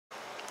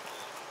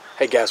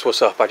Hey guys,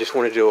 what's up? I just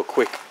wanted to do a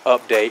quick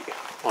update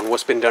on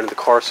what's been done to the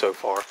car so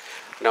far.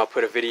 Now I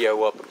put a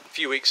video up a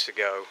few weeks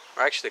ago,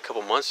 or actually a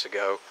couple months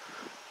ago,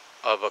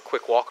 of a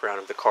quick walk around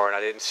of the car, and I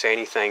didn't say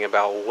anything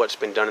about what's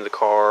been done to the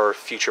car or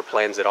future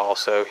plans at all,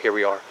 so here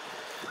we are.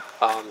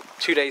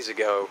 2 days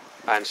ago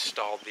I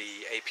installed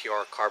the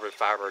APR carbon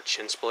fiber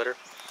chin splitter.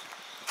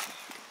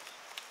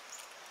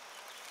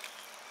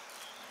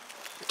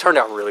 It turned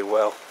out really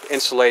well.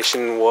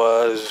 Installation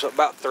was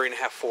about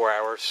 3.5–4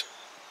 hours.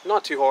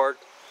 Not too hard,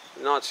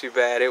 not too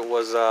bad. It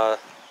was the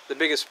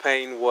biggest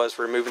pain was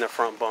removing the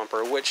front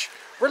bumper, which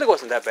really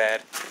wasn't that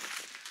bad,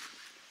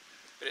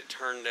 but it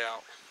turned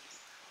out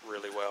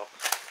really well.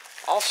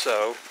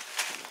 Also,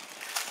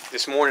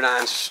 this morning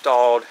I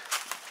installed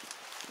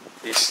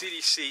the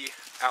CDC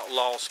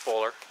Outlaw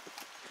spoiler.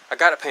 I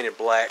got it painted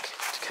black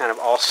to kind of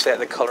offset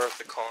the color of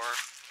the car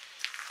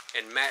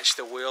and match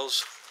the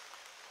wheels.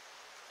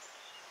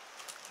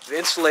 The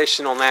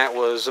installation on that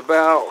was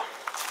about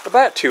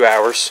 2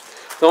 hours.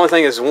 The only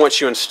thing is,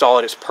 once you install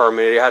it, it's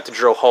permanent. You have to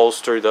drill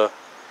holes through the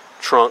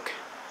trunk.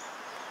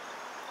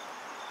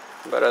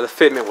 But the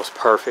fitment was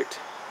perfect.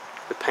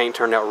 The paint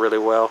turned out really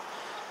well.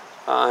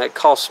 It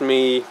cost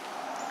me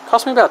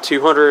about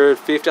 $250.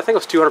 I think it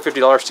was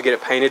 $250 to get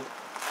it painted.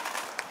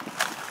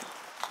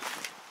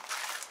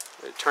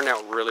 It turned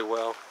out really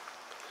well.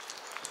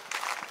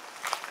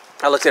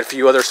 I looked at a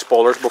few other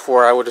spoilers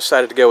before I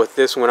decided to go with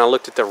this one. I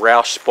looked at the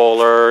Roush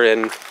spoiler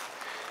and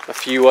a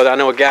few other. I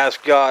know a guy's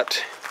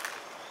got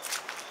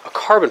a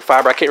carbon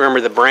fiber. I can't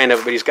remember the brand of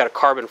it, but he's got a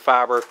carbon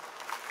fiber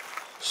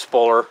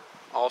spoiler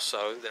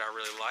also that I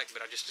really like,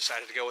 but I just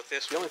decided to go with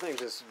this. The only thing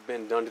that's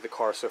been done to the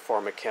car so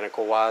far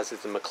mechanical wise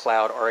is the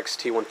Mcleod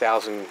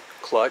RXT1000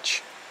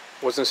 clutch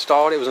was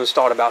installed. It was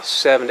installed about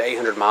 700 to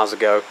 800 miles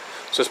ago,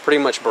 so it's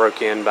pretty much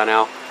broke in by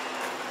now.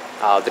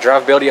 The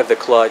drivability of the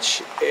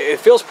clutch,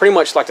 it feels pretty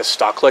much like the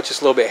stock clutch.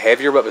 It's a little bit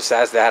heavier, but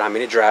besides that, I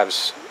mean, it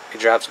drives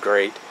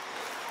great.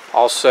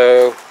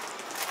 Also,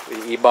 the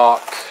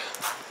Eibach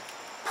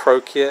Pro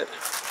Kit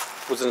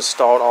was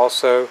installed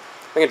also. I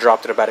think I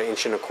dropped it about 1.25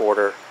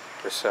 inches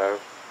or so.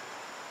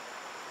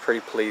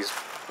 Pretty pleased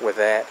with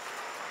that.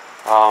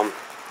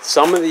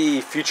 Some of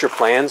the future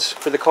plans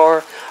for the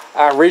car,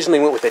 I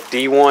originally went with a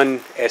D1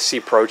 SC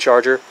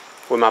Procharger,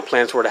 where my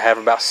plans were to have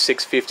about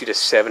 650 to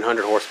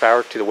 700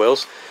 horsepower to the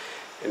wheels.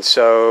 And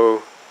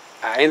so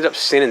I ended up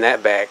sending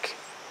that back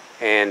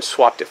and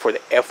swapped it for the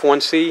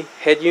F1C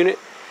head unit.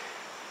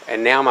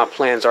 And now my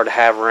plans are to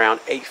have around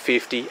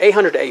 800 to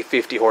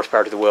 850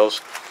 horsepower to the wheels.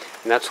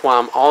 And that's why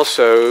I'm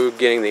also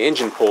getting the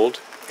engine pulled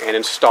and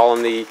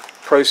installing the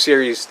Pro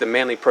Series, the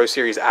Manley Pro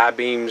Series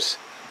I-beams,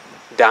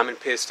 diamond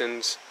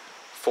pistons,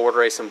 Ford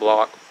racing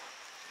block.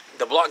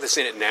 The block that's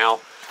in it now,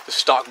 the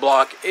stock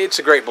block, it's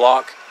a great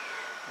block,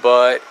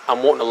 but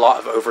I'm wanting a lot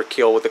of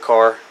overkill with the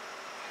car.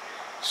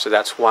 So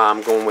that's why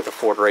I'm going with the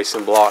Ford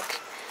racing block.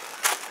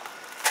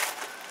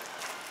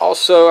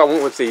 Also, I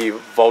went with the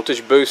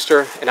voltage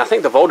booster, and I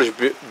think the voltage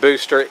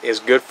booster is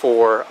good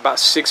for about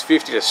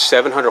 650 to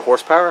 700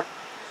 horsepower.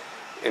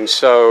 And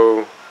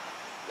so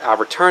I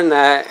returned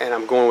that, and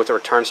I'm going with a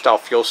return style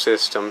fuel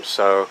system,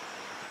 so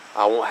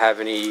I won't have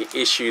any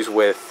issues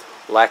with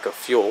lack of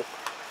fuel.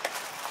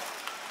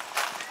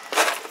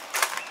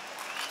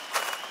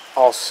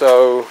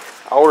 Also,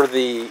 I ordered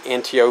the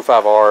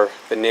NT05R,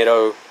 the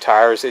Nitto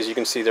tires. As you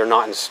can see, they're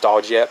not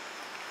installed yet.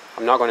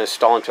 I'm not going to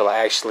install them until I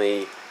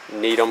actually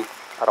need them.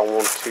 I don't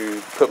want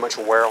to put much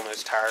wear on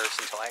those tires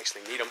until I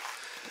actually need them.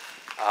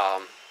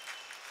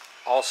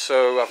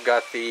 Also, I've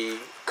got the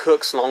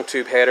Kooks long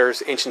tube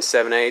headers, 1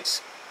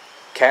 7/8,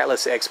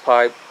 catless X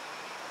pipe,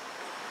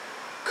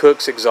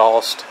 Kooks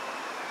exhaust.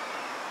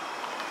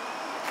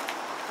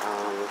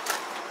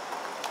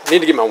 I need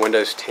to get my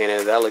windows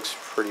tinted. That looks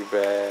pretty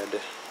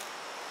bad.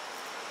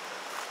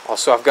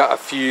 Also, I've got a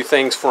few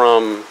things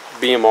from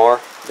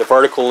BMR, the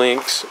vertical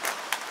links,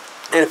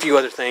 and a few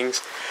other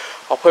things.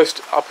 I'll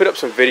put up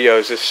some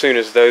videos as soon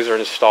as those are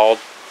installed.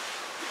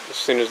 As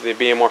soon as the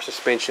BMR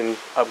suspension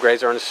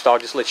upgrades are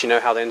installed, just let you know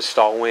how the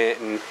install went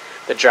and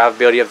the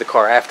drivability of the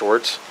car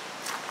afterwards.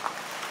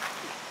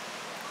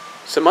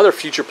 Some other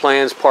future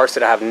plans, parts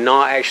that I have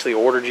not actually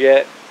ordered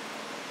yet.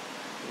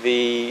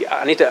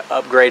 I need to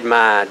upgrade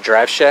my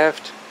drive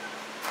shaft.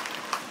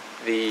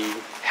 The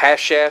half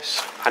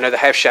shafts, I know the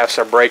half shafts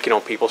are breaking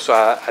on people, so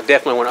I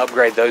definitely want to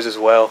upgrade those as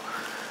well.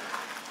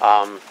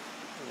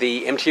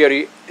 The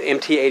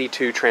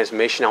MT82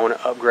 transmission, I want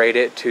to upgrade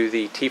it to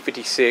the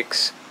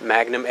T56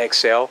 Magnum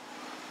XL.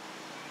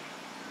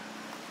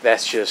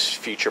 That's just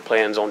future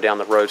plans on down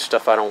the road,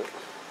 stuff I don't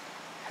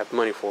have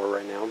money for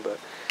right now, but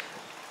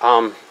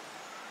I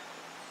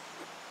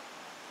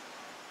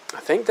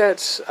think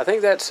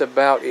that's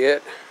about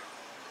it.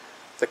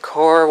 The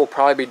car will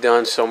probably be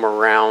done somewhere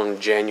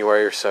around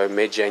January or so,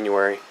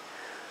 mid-January.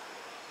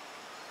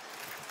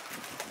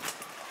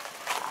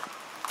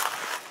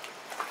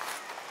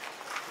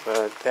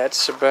 But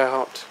that's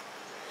about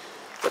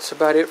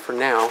it for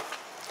now.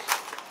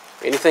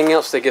 Anything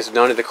else that gets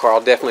done to the car,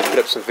 I'll definitely put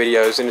up some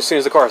videos. And as soon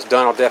as the car is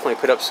done, I'll definitely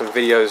put up some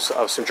videos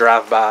of some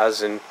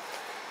drive-bys and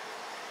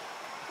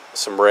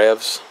some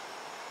revs.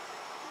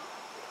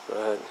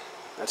 But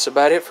that's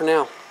about it for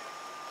now.